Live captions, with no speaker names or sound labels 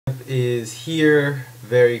is here,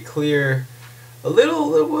 very clear. A little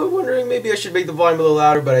wondering maybe I should make the volume a little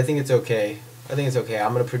louder, but I think it's okay. I think it's okay.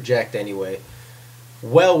 I'm going to project anyway.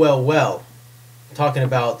 Well. Talking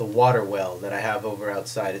about the water well that I have over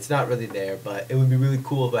outside. It's not really there, but it would be really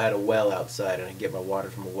cool if I had a well outside and I get my water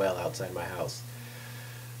from a well outside my house.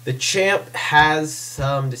 The champ has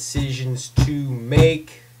some decisions to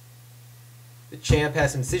make. The champ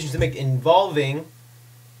has some decisions to make involving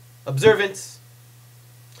observance.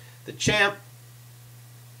 The champ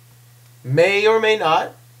may or may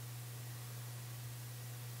not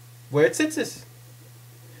wear tzitzis.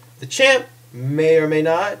 The champ may or may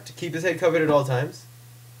not keep his head covered at all times.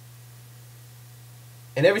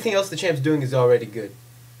 And everything else the champ's doing is already good.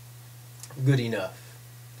 Good enough.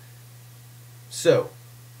 So,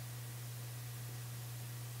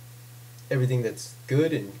 everything that's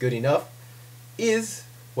good and good enough is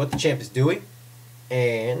what the champ is doing.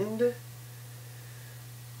 And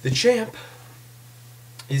the champ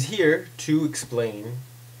is here to explain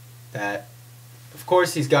that, of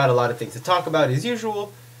course, he's got a lot of things to talk about as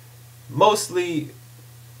usual. Mostly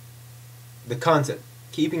the concept,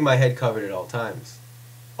 keeping my head covered at all times.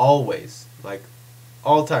 Always. Like,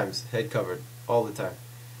 all times, head covered, all the time.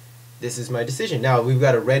 This is my decision. Now, we've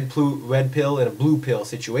got a red pill and a blue pill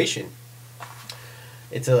situation.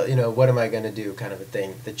 It's a, what am I going to do kind of a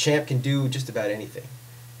thing. The champ can do just about anything.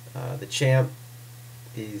 The champ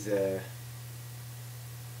is,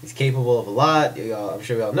 he's capable of a lot. I'm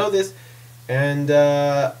sure we all know this. And,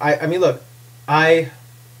 I mean, look, I'm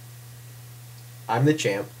the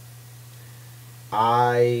champ.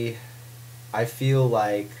 I feel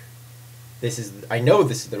like I know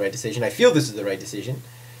this is the right decision. I feel this is the right decision.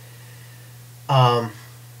 I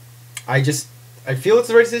feel it's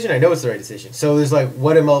the right decision. I know it's the right decision. So there's like,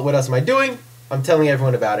 what else am I doing? I'm telling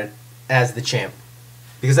everyone about it as the champ.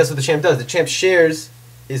 Because that's what the champ does. The champ shares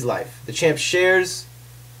his life. The champ shares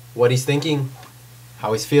what he's thinking,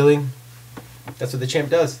 how he's feeling. That's what the champ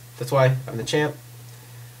does. That's why I'm the champ.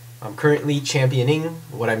 I'm currently championing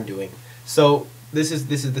what I'm doing. So this is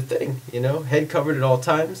the thing, head covered at all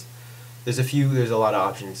times. There's a lot of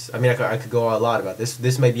options. I mean, I could go on a lot about this.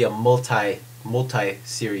 This may be a multi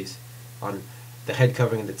series on the head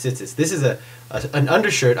covering and the tzitzis. This is an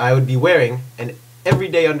undershirt I would be wearing, an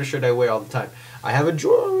everyday undershirt I wear all the time. I have a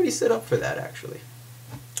drawer already set up for that, actually.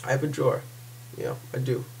 I have a drawer. I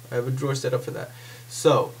do. I have a drawer set up for that.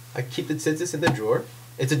 So I keep the tzitzis in the drawer.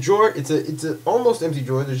 It's a drawer. It's a almost empty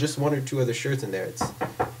drawer. There's just one or two other shirts in there.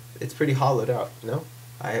 It's pretty hollowed out.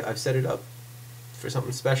 I've set it up for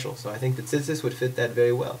something special. So I think the tzitzis would fit that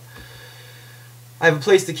very well. I have a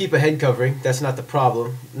place to keep a head covering. That's not the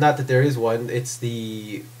problem. Not that there is one. It's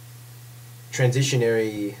the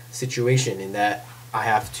transitionary situation in that I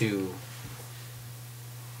have to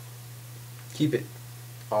keep it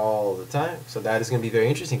all the time. So that is going to be very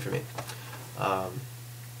interesting for me.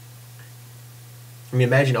 I mean,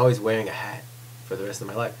 imagine always wearing a hat for the rest of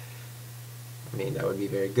my life. I mean, that would be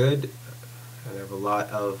very good. I have a lot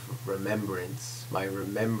of remembrance. My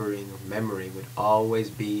memory would always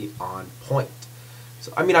be on point.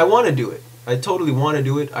 So, I mean, I want to do it. I totally want to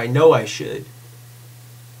do it. I know I should.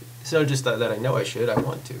 It's not just that I know I should. I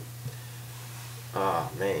want to. Oh,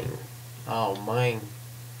 man. Oh, man.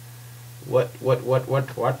 What?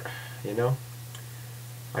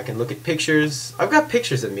 I can look at pictures. I've got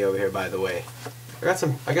pictures of me over here, by the way. I got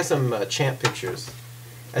some champ pictures.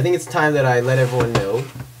 I think it's time that I let everyone know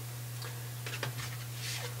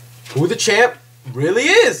who the champ really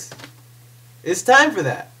is. It's time for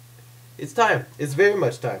that. It's time. It's very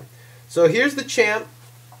much time. So here's the champ.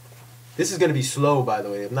 This is going to be slow, by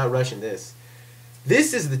the way. I'm not rushing this.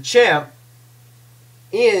 This is the champ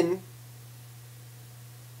in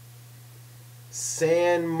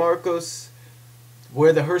San Marcos,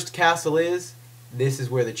 where the Hearst Castle is. This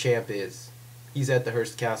is where the champ is. He's at the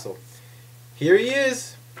Hearst Castle. Here he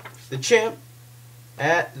is, the champ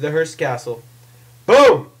at the Hearst Castle.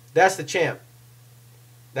 Boom! That's the champ.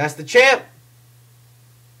 That's the champ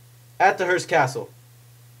at the Hearst Castle.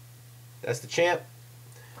 That's the champ.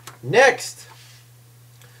 Next,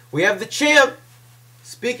 we have the champ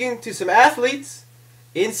speaking to some athletes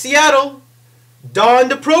in Seattle,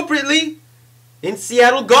 donned appropriately in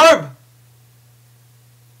Seattle garb.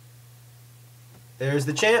 There's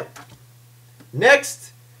the champ.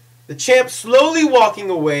 Next, the champ slowly walking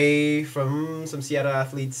away from some Seattle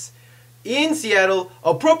athletes in Seattle,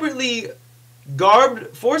 appropriately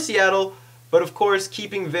garbed for Seattle, but of course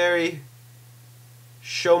keeping very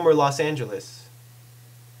Shomer Los Angeles.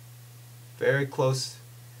 Very close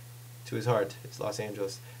to his heart. It's Los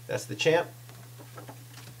Angeles. That's the champ.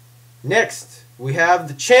 Next, we have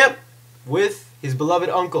the champ with his beloved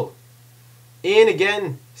uncle. In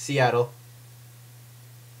again, Seattle.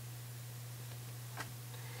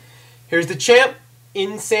 Here's the champ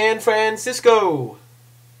in San Francisco.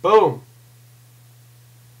 Boom.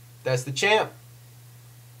 That's the champ.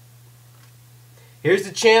 Here's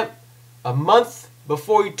the champ a month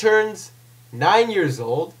before he turns 9 years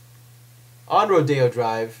old on Rodeo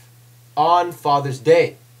Drive on Father's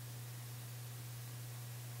Day.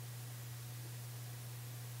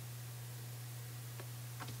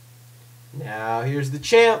 Now here's the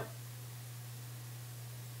champ.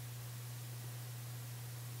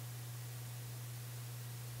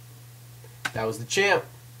 That was the champ.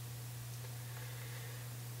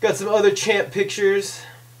 Got some other champ pictures.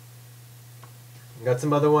 Got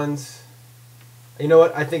some other ones. You know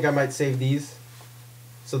what? I think I might save these.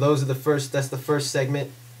 So those are the first, that's the first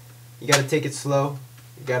segment. You gotta take it slow.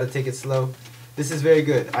 You gotta take it slow. This is very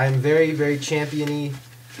good. I am very, very champion-y.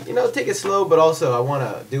 You know, take it slow, but also I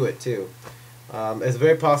wanna do it too. It's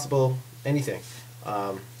very possible, anything.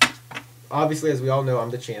 Obviously, as we all know,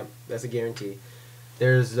 I'm the champ. That's a guarantee.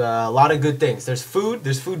 There's a lot of good things. There's food.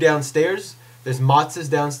 There's food downstairs. There's matzahs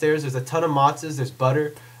downstairs. There's a ton of matzahs. There's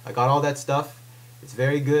butter. I got all that stuff. It's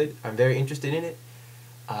very good. I'm very interested in it.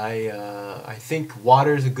 I think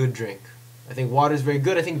water is a good drink. I think water is very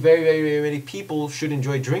good. I think very, very, very many people should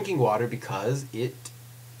enjoy drinking water because it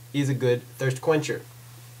is a good thirst quencher.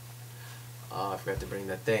 Oh, I forgot to bring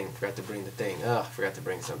that thing. Forgot to bring the thing. Oh, I forgot to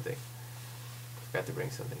bring something. Forgot to bring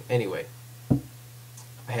something. Anyway,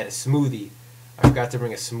 I had a smoothie. I forgot to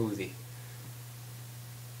bring a smoothie.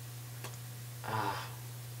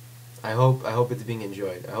 I hope it's being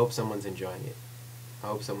enjoyed. I hope someone's enjoying it. I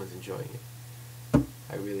hope someone's enjoying it.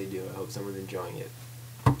 I really do. I hope someone's enjoying it.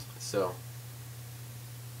 So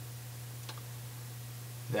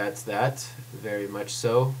that's that. Very much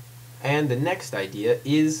so. And the next idea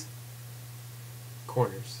is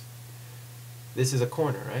corners. This is a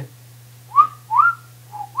corner, right?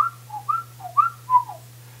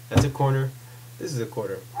 That's a corner. This is a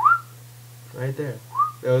corner. Right there.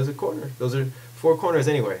 Those are corners. Those are 4 corners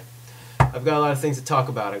anyway. I've got a lot of things to talk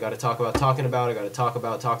about. I got to talk about talking about. I got to talk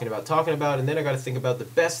about talking about talking about. And then I got to think about the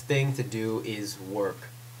best thing to do is work.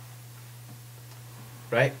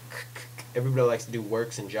 Right? Everybody likes to do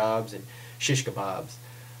works and jobs and shish kebabs.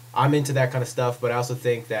 I'm into that kind of stuff, but I also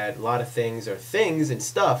think that a lot of things are things and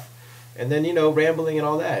stuff. And then, you know, rambling and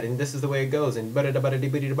all that. And this is the way it goes. And don't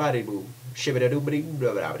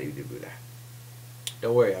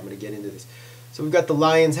worry, I'm going to get into this. So we've got the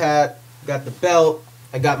Lions hat, got the belt,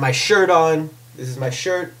 I got my shirt on. This is my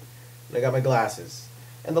shirt, and I got my glasses.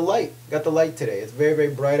 And the light, got the light today. It's very,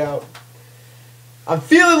 very bright out. I'm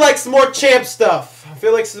feeling like some more champ stuff. I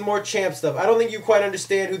feel like some more champ stuff. I don't think you quite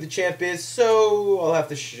understand who the champ is, so I'll have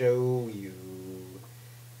to show you.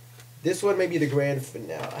 This one may be the grand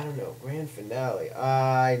finale. I don't know. Grand finale.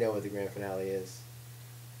 I know what the grand finale is.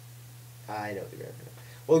 I know what the grand finale.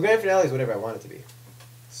 Well, the grand finale is whatever I want it to be.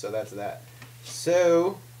 So that's that.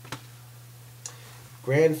 So,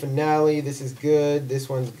 grand finale. This is good. This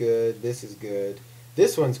one's good. This is good.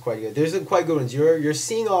 This one's quite good. There's some quite good ones. You're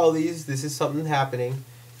seeing all these. This is something happening.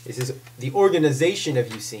 This is the organization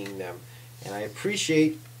of you seeing them. And I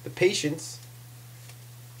appreciate the patience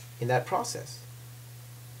in that process.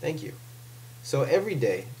 Thank you. So every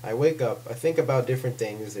day I wake up, I think about different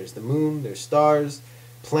things. There's the moon, there's stars,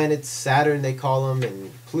 planets, Saturn they call them,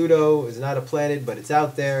 and Pluto is not a planet, but it's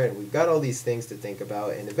out there, and we've got all these things to think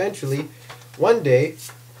about, and eventually, one day,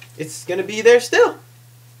 it's going to be there still.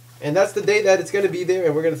 And that's the day that it's going to be there,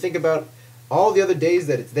 and we're going to think about all the other days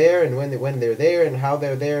that it's there, and when they're there, and how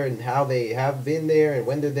they're there, and how they have been there, and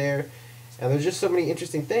when they're there, and there's just so many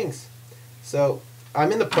interesting things. So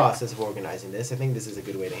I'm in the process of organizing this. I think this is a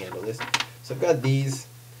good way to handle this. So I've got these.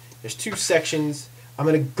 There's 2 sections. I'm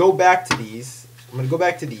going to go back to these.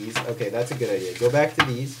 Okay, that's a good idea. Go back to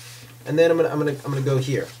these. And then I'm gonna go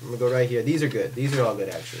here. I'm gonna go right here. These are good. These are all good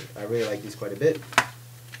actually. I really like these quite a bit.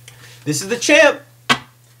 This is the champ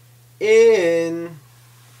in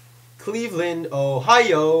Cleveland,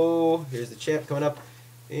 Ohio. Here's the champ coming up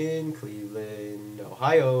in Cleveland,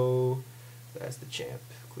 Ohio. That's the champ,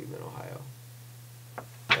 Cleveland, Ohio.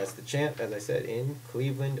 That's the champ, as I said, in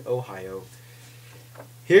Cleveland, Ohio.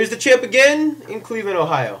 Here's the champ again in Cleveland,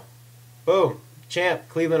 Ohio. Boom. Champ,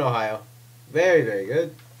 Cleveland, Ohio. Very, very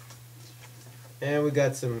good. And we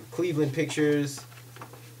got some Cleveland pictures.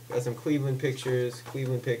 Got some Cleveland pictures.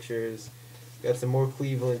 Got some more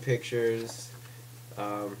Cleveland pictures.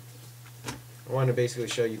 I want to basically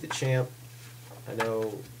show you the champ. I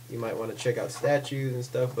know you might want to check out statues and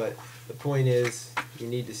stuff, but the point is you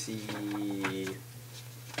need to see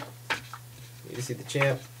the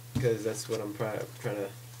champ. because that's what I'm trying to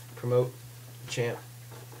promote. Champ.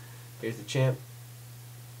 Here's the champ.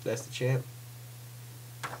 That's the champ.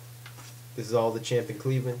 This is all the champ in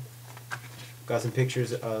Cleveland. Got some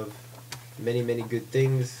pictures of many, many good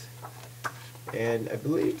things. And I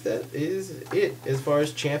believe that is it as far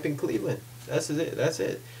as champ in Cleveland. That's it. That's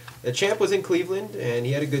it. The champ was in Cleveland, and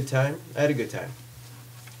he had a good time. I had a good time.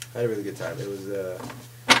 I had a really good time. It was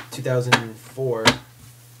 2004.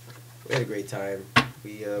 We had a great time.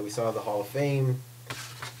 We saw the Hall of Fame,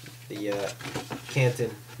 the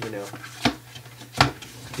Canton, the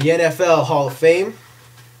NFL Hall of Fame.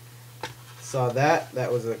 Saw that.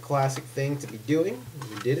 That was a classic thing to be doing.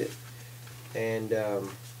 We did it, and I'm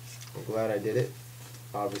glad I did it.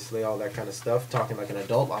 Obviously, all that kind of stuff. Talking like an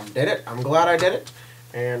adult. Did it. I'm glad I did it,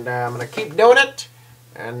 and I'm gonna keep doing it.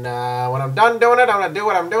 And when I'm done doing it, I'm gonna do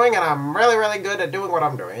what I'm doing, and I'm really, really good at doing what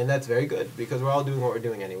I'm doing, and that's very good because we're all doing what we're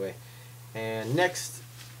doing anyway. And next,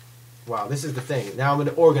 wow, this is the thing. Now I'm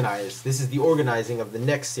gonna organize. This is the organizing of the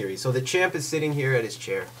next series. So the champ is sitting here at his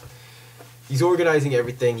chair. He's organizing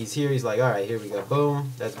everything. He's here. He's like, all right, here we go.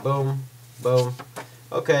 Boom. That's boom. Boom.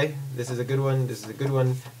 Okay, this is a good one. This is a good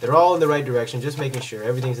one. They're all in the right direction. Just making sure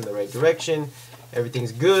everything's in the right direction.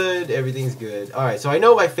 Everything's good. Everything's good. All right, so I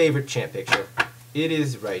know my favorite champ picture. It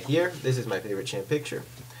is right here. This is my favorite champ picture.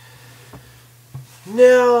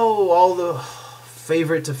 Now, all the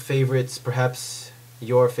favorite of favorites, perhaps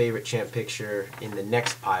your favorite champ picture in the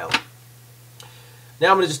next pile.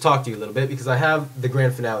 Now I'm going to just talk to you a little bit because I have the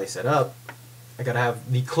grand finale set up. I got to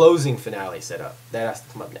have the closing finale set up. That has to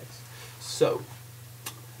come up next. So,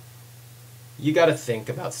 you got to think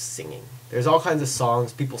about singing. There's all kinds of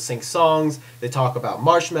songs. People sing songs. They talk about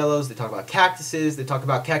marshmallows. They talk about cactuses. They talk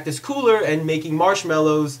about cactus cooler and making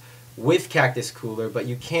marshmallows with cactus cooler. But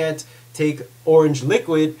you can't take orange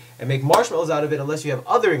liquid and make marshmallows out of it unless you have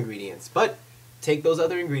other ingredients. But take those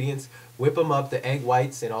other ingredients, whip them up, the egg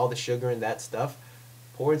whites and all the sugar and that stuff,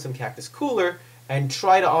 pour in some cactus cooler, and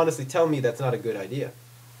try to honestly tell me that's not a good idea.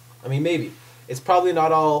 I mean, maybe. It's probably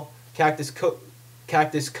not all cactus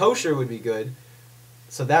kosher would be good.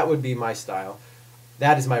 So that would be my style.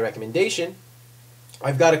 That is my recommendation.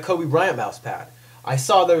 I've got a Kobe Bryant mouse pad. I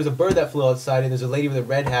saw there was a bird that flew outside, and there's a lady with a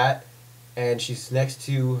red hat, and she's next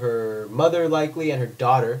to her mother likely and her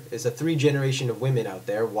daughter. It's a 3-generation of women out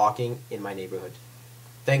there walking in my neighborhood.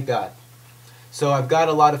 Thank God. So I've got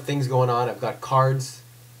a lot of things going on. I've got cards.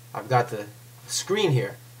 I've got the screen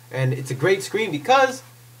here. And it's a great screen because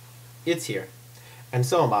it's here. And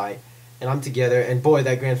so am I. And I'm together, and boy,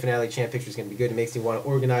 that grand finale champ picture is going to be good. It makes me want to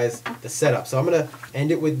organize the setup. So I'm going to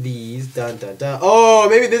end it with these. Dun, dun, dun. Oh,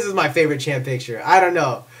 maybe this is my favorite champ picture. I don't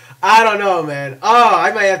know. I don't know, man. Oh,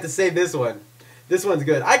 I might have to save this one. This one's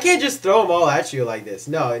good. I can't just throw them all at you like this.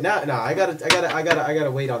 No. I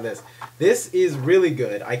gotta wait on this. This is really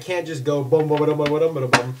good. I can't just go boom, boom, boom, boom, boom,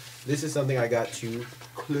 boom, boom. This is something I got to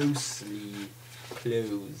closely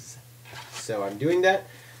close. So I'm doing that.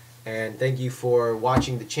 And thank you for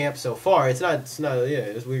watching the champ so far. It's not,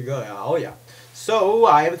 we're going, oh yeah. So,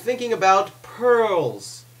 I am thinking about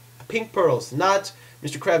pearls. Pink pearls. Not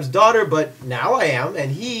Mr. Krabs' daughter, but now I am.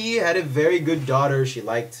 And he had a very good daughter. She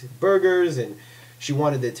liked burgers, and she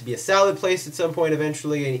wanted it to be a salad place at some point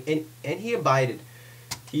eventually, and he abided.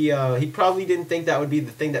 He probably didn't think that would be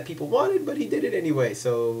the thing that people wanted, but he did it anyway.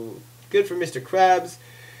 So, good for Mr. Krabs.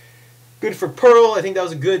 Good for Pearl. I think that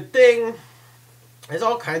was a good thing. There's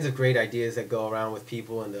all kinds of great ideas that go around with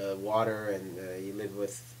people and the water, and you live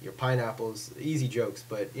with your pineapples. Easy jokes,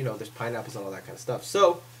 but, there's pineapples and all that kind of stuff.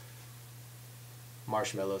 So,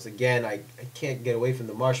 marshmallows. Again, I can't get away from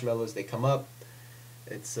the marshmallows. They come up.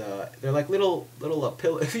 It's they're like little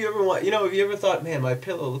pillow. If you ever thought, man, my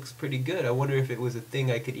pillow looks pretty good. I wonder if it was a thing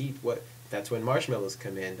I could eat. That's when marshmallows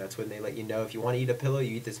come in. That's when they let you know if you want to eat a pillow,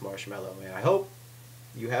 you eat this marshmallow. And I hope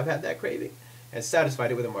you have had that craving and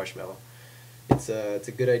satisfied it with a marshmallow. It's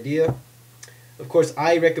a good idea. Of course,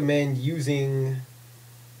 I recommend using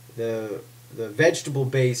the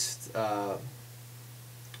vegetable-based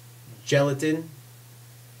gelatin,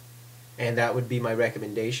 and that would be my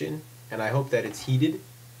recommendation. And I hope that it's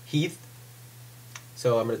heath.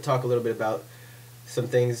 So I'm going to talk a little bit about some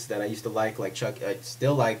things that I used to like I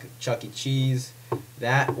still like Chuck E. Cheese.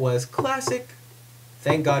 That was classic.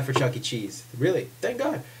 Thank God for Chuck E. Cheese. Really, thank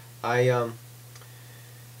God.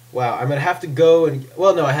 Wow, I'm going to have to go and...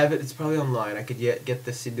 Well, no, I have it. It's probably online. I could get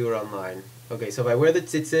the Siddur online. Okay, so if I wear the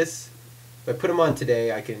tzitzis, if I put them on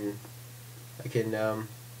today, I can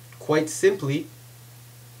quite simply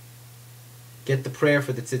get the prayer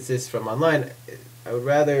for the tzitzis from online. I would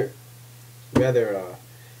rather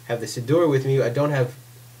have the Siddur with me. I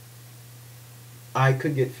I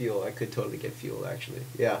could get fuel. I could totally get fuel, actually.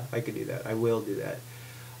 Yeah, I could do that. I will do that.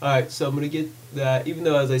 Alright, so I'm going to get that, even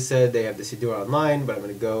though, as I said, they have the Siddur online, but I'm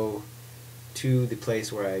going to go to the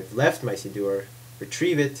place where I've left my Siddur,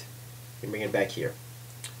 retrieve it, and bring it back here.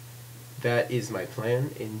 That is my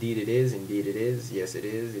plan. Indeed it is. Indeed it is. Yes it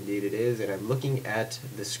is. Indeed it is. And I'm looking at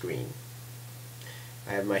the screen.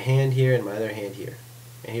 I have my hand here and my other hand here.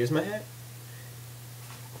 And here's my hat.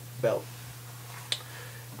 Belt.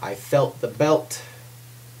 I felt the belt.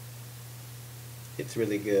 It's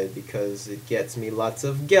really good because it gets me lots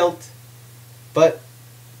of gelt. But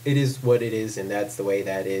it is what it is, and that's the way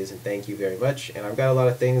that is, and thank you very much. And I've got a lot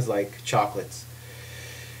of things like chocolates.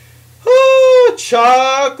 Oh,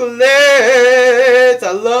 chocolates!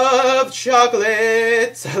 I love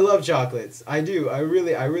chocolates! I love chocolates. I do. I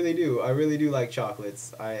really do. I really do like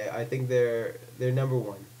chocolates. I think they're number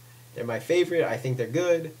one. They're my favorite. I think they're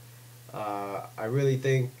good. I really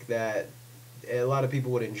think that a lot of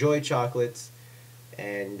people would enjoy chocolates.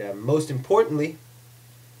 And most importantly,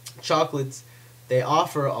 chocolates, they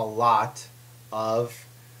offer a lot of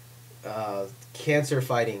cancer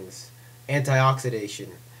fightings, antioxidation,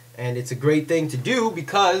 and it's a great thing to do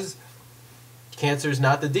because cancer is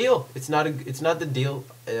not the deal. It's not the deal.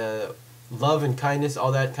 Love and kindness,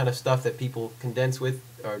 all that kind of stuff that people condense with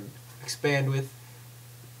or expand with,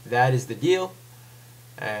 that is the deal.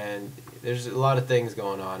 And there's a lot of things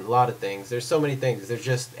going on. A lot of things. There's so many things. There's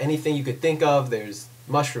just anything you could think of. There's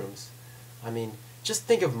mushrooms. I mean, just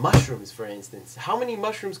think of mushrooms, for instance. How many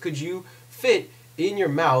mushrooms could you fit in your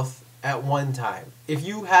mouth at one time? If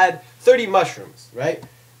you had 30 mushrooms, right?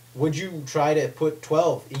 Would you try to put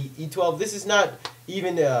 12? Eat 12? This is not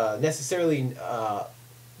even necessarily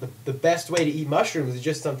the best way to eat mushrooms. It's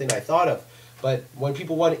just something I thought of. But when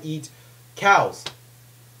people want to eat cows,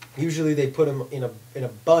 usually they put them in a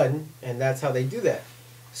bun, and that's how they do that.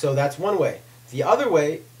 So that's one way. The other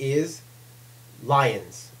way is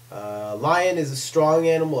lions. Lion is a strong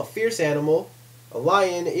animal, a fierce animal. A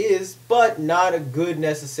lion is, but not a good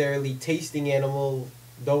necessarily tasting animal.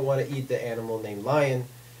 Don't want to eat the animal named lion.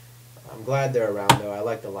 I'm glad they're around though. I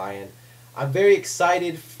like the lion. I'm very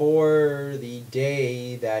excited for the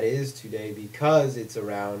day that is today because it's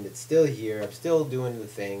around. It's still here. I'm still doing the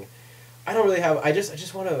thing. I don't really have. I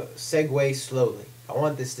just want to segue slowly. I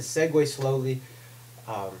want this to segue slowly.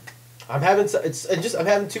 I'm having I'm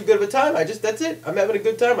having too good of a time. That's it. I'm having a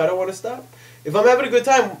good time. I don't want to stop. If I'm having a good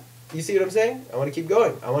time, you see what I'm saying? I want to keep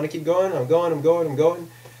going. I want to keep going. I'm going.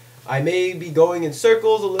 I may be going in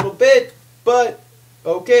circles a little bit, but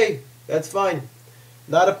okay, that's fine.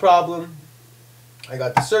 Not a problem. I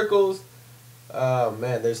got the circles. Oh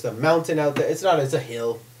man, there's the mountain out there. It's a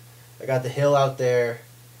hill. I got the hill out there.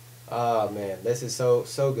 Oh man, this is so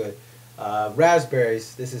good.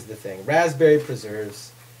 Raspberries, this is the thing. Raspberry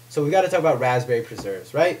preserves. So we got to talk about raspberry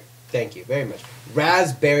preserves, right? Thank you very much.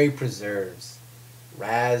 Raspberry preserves.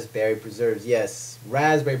 Raspberry preserves, yes.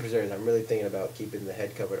 Raspberry preserves. I'm really thinking about keeping the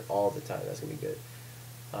head covered all the time. That's going to be good.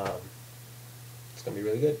 It's going to be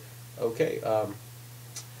really good. Okay.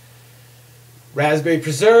 Raspberry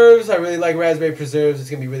preserves. I really like raspberry preserves. It's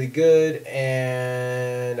going to be really good.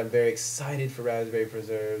 And I'm very excited for raspberry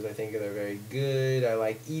preserves. I think they're very good. I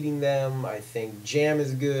like eating them. I think jam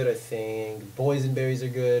is good. I think boysenberries are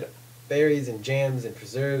good. Berries and jams and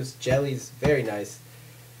preserves. Jellies, very nice.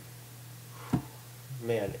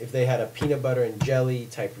 Man, if they had a peanut butter and jelly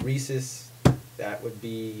type Reese's, that would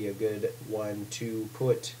be a good one to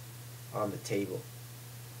put on the table.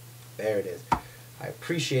 There it is. I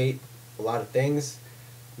appreciate a lot of things.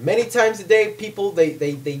 Many times a day, people they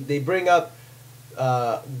bring up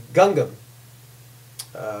Gungam.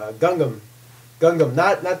 Gungam,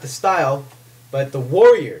 not the style, but the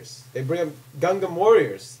warriors. They bring up Gungam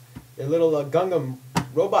warriors. They're little Gungam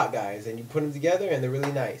robot guys, and you put them together, and they're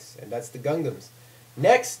really nice. And that's the Gungams.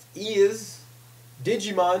 Next is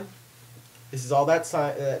Digimon. This is all that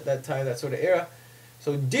time, that sort of era.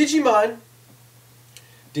 So Digimon's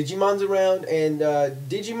around, and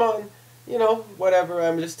Digimon, you know, whatever.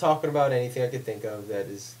 I'm just talking about anything I could think of that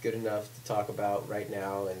is good enough to talk about right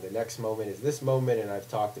now. And the next moment is this moment, and I've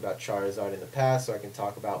talked about Charizard in the past, so I can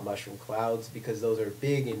talk about Mushroom Clouds because those are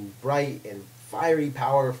big and bright and fiery,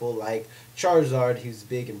 powerful, like Charizard, who's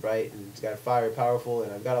big and bright and he's got fiery, powerful.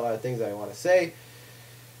 And I've got a lot of things that I want to say.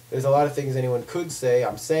 There's a lot of things anyone could say.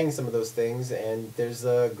 I'm saying some of those things, and there's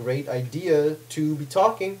a great idea to be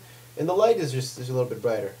talking, and the light is just a little bit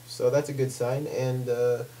brighter. So that's a good sign, and,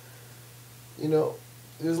 you know,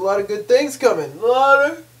 there's a lot of good things coming.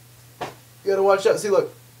 You gotta watch out. See,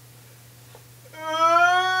 look.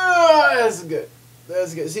 That's good.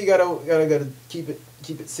 That's good. See, you gotta keep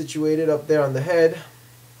it situated up there on the head.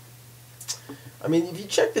 I mean, if you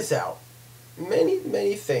check this out,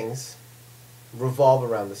 many things revolve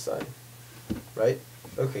around the sun, right?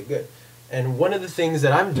 Okay, good. And one of the things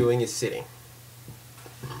that I'm doing is sitting.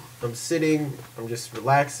 I'm sitting, I'm just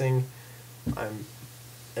relaxing, and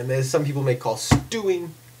there's some people may call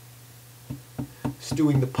stewing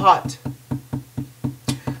the pot.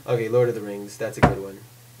 Okay, Lord of the Rings, that's a good one.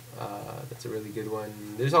 That's a really good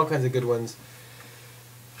one. There's all kinds of good ones.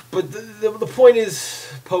 But the point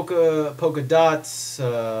is polka dots,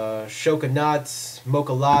 shoka knots,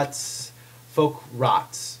 mocha lots, folk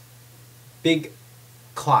rots, big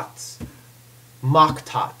clots, mock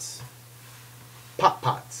tots, pot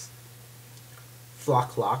pots,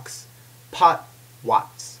 flock locks, pot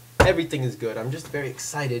watts. Everything is good. I'm just very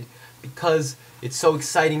excited because it's so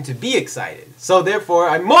exciting to be excited. So therefore,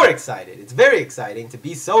 I'm more excited. It's very exciting to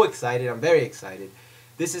be so excited. I'm very excited.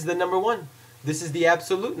 This is the number one. This is the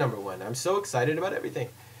absolute number one. I'm so excited about everything.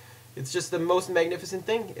 It's just the most magnificent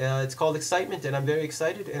thing. It's called excitement, and I'm very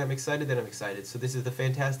excited, and I'm excited that I'm excited. So this is the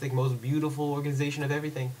fantastic, most beautiful organization of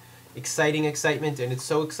everything. Exciting excitement, and it's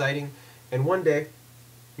so exciting. And one day,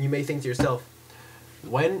 you may think to yourself,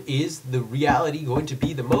 when is the reality going to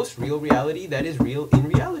be the most real reality that is real in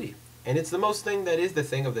reality? And it's the most thing that is the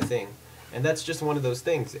thing of the thing. And that's just one of those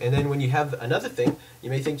things. And then when you have another thing, you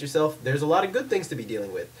may think to yourself, there's a lot of good things to be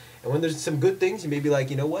dealing with. And when there's some good things, you may be like,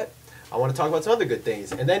 you know what? I want to talk about some other good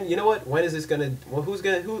things. And then, you know what? When is this going to, well,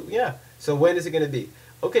 yeah. So when is it going to be?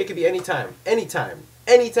 Okay, it could be anytime. Anytime.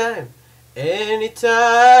 Anytime. Anytime.